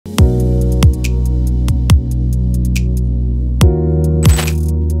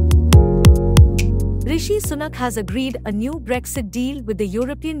Rishi Sunak has agreed a new Brexit deal with the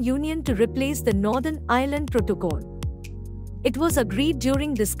European Union to replace the Northern Ireland Protocol. It was agreed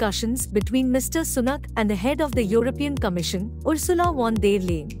during discussions between Mr. Sunak and the head of the European Commission, Ursula von der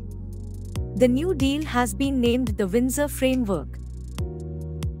Leyen. The new deal has been named the Windsor Framework.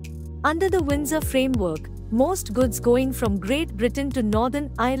 Under the Windsor Framework, most goods going from Great Britain to Northern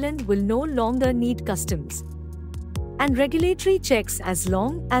Ireland will no longer need customs and regulatory checks as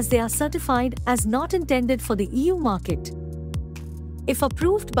long as they are certified as not intended for the EU market. If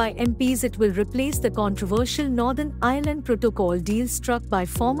approved by MPs, it will replace the controversial Northern Ireland Protocol deal struck by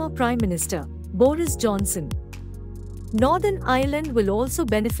former Prime Minister Boris Johnson. Northern Ireland will also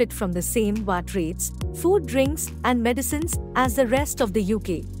benefit from the same VAT rates, food, drinks, and medicines as the rest of the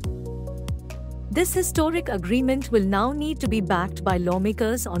UK. This historic agreement will now need to be backed by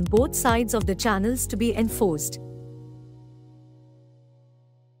lawmakers on both sides of the channels to be enforced.